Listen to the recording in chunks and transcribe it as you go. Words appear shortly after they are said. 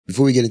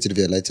Before we get into the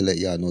video, I'd like to let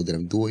y'all know that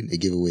I'm doing a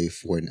giveaway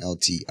for an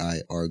LTI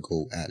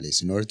Argo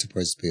Atlas. In order to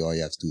participate, all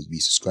you have to do is be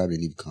subscribed and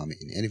leave a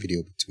comment in any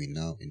video between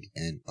now and the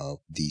end of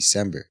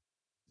December.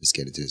 Let's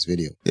get into this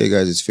video. Hey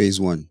guys, it's phase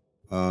 1.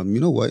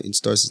 You know what? It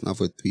starts now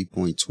for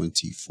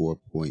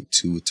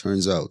 3.24.2. It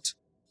turns out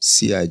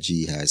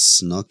CIG has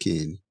snuck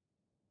in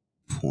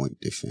point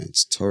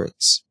defense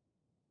turrets.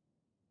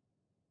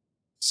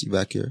 See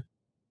back here?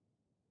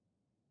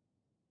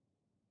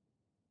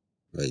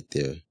 Right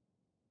there.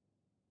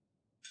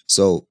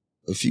 So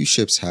a few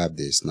ships have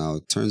this. Now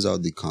it turns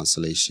out the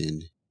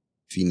Constellation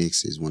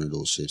Phoenix is one of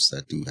those ships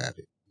that do have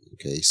it.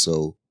 Okay,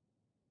 so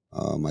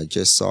I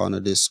just saw on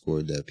the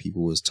Discord that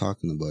people was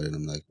talking about it.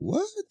 I'm like,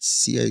 what?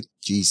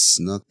 CIG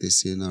snuck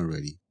this in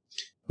already,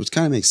 which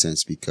kind of makes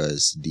sense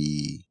because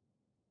the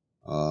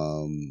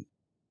what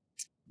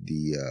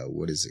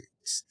is it?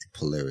 The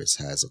Polaris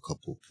has a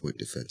couple point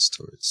defense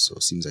turrets, so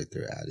it seems like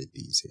they're added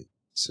these in.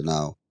 So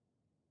now,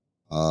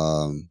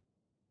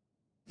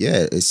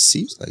 yeah, it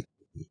seems like.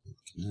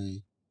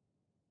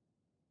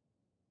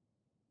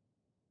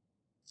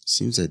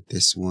 Seems that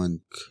this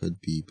one could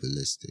be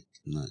ballistic.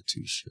 I'm not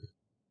too sure.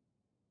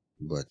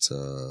 But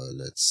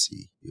let's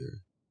see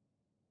here.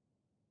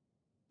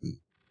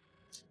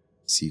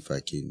 See if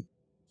I can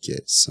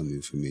get some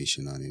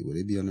information on it. Would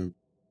it be on the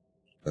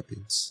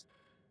weapons?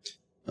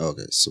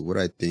 Okay, so what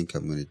I think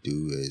I'm gonna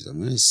do is I'm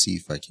gonna see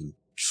if I can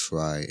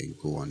try and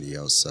go on the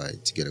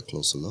outside to get a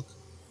closer look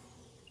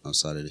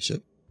outside of the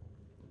ship.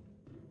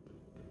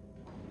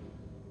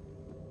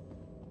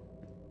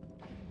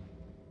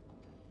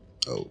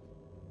 Oh.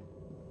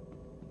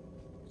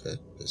 Okay,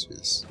 let's do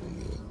this.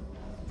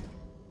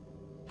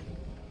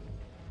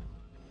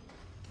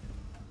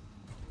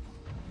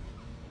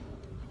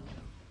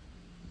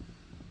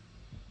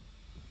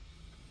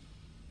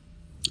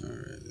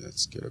 Alright,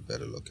 let's get a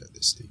better look at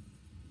this thing.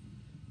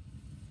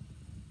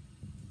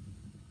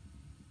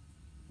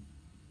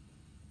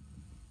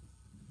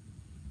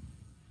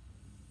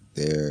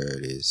 There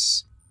it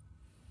is.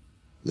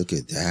 Look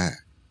at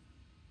that.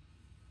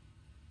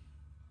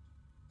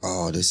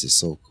 Oh, this is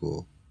so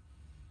cool.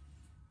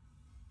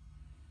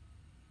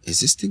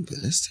 Is this thing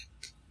ballistic?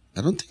 I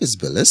don't think it's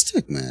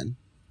ballistic, man.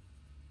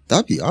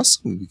 That'd be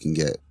awesome if we can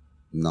get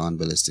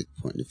non-ballistic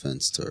point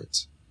defense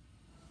turrets.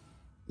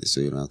 This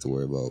way you don't have to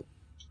worry about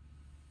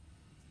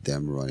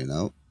them running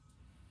out.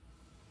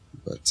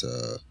 But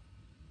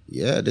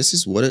yeah, this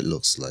is what it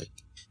looks like.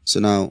 So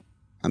now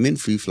I'm in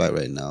free flight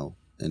right now,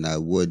 and I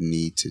would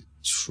need to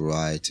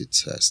try to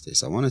test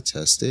this. I want to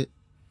test it,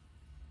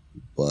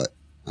 but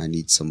I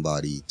need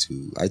somebody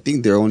to. I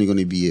think they're only going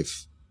to be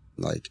if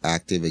like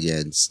active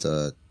against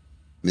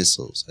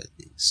missiles, I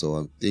think. So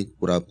I think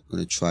what I'm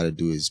going to try to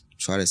do is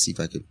try to see if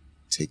I can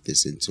take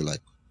this into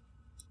like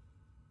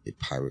a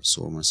pirate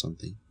swarm or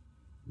something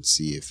and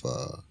see if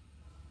I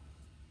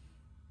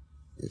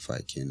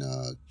can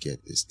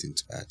get this thing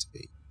to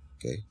activate.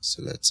 Okay,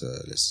 so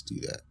let's do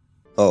that.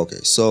 Oh,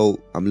 okay, so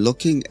I'm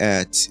looking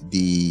at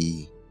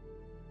the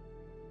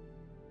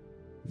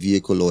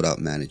vehicle loadout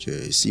manager.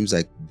 It seems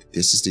like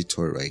this is the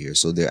turret right here.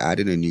 So they're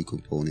adding a new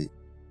component,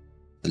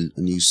 a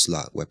new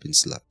slot, weapon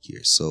slot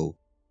here. So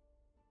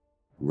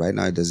right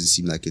now it doesn't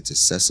seem like it's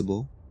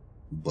accessible,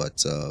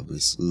 but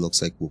it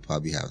looks like we'll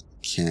probably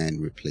can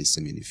replace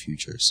them in the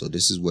future. So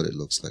this is what it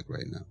looks like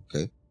right now.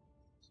 Okay.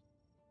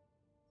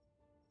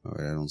 All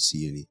right, I don't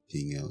see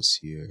anything else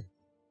here.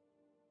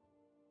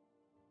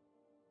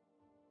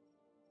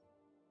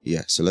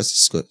 Yeah, so let's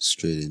just go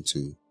straight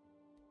into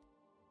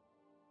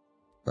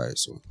pirate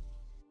swarm.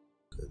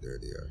 Okay, there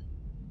they are.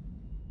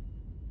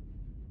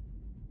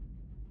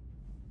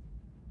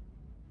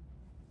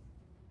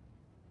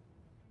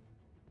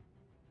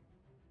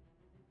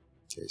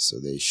 Okay, so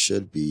they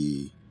should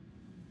be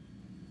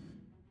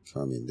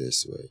coming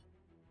this way.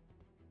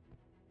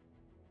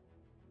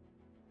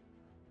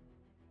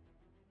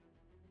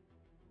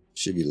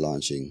 Should be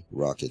launching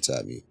rockets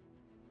at me.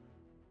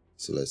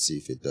 So let's see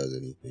if it does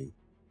anything.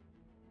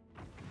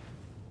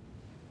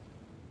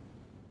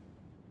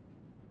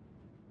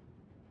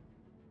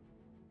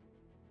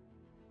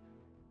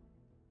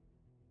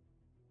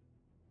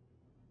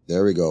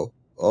 There we go.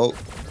 Oh,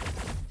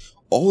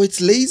 it's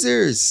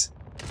lasers.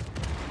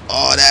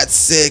 Oh, that's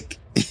sick.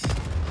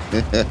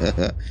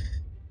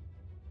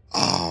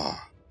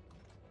 Ah.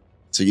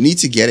 So you need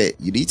to get it.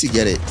 You need to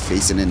get it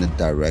facing in the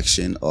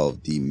direction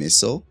of the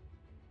missile.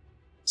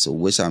 So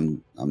which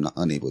I'm not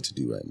unable to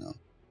do right now.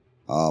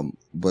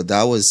 But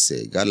that was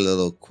sick. Got a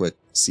little quick.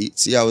 See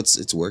how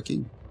it's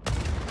working.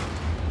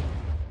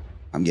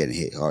 I'm getting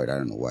hit hard. I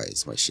don't know why.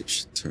 It's my ship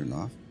turned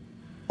off.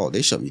 Oh,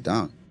 they shut me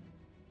down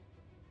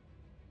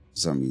for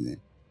some reason.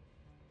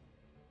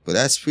 But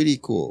that's pretty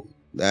cool.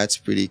 That's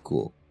pretty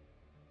cool.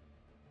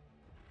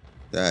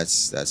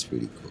 That's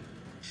pretty cool.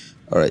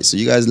 All right, so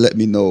you guys let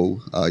me know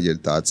your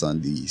thoughts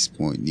on these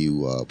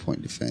new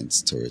point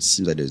defense turrets.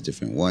 Seems like there's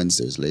different ones.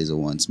 There's laser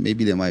ones.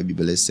 Maybe there might be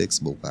ballistics,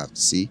 but we'll have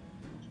to see.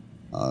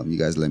 You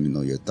guys let me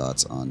know your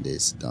thoughts on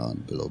this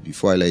down below.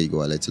 Before I let you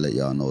go, I'd like to let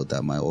y'all know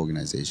that my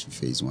organization,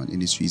 Phase 1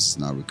 Industries, is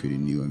now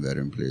recruiting new and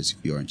veteran players.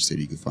 If you are interested,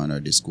 you can find our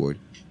Discord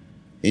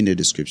in the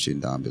description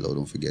down below.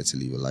 Don't forget to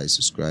leave a like,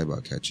 subscribe.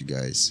 I'll catch you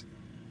guys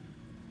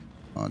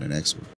on the next one.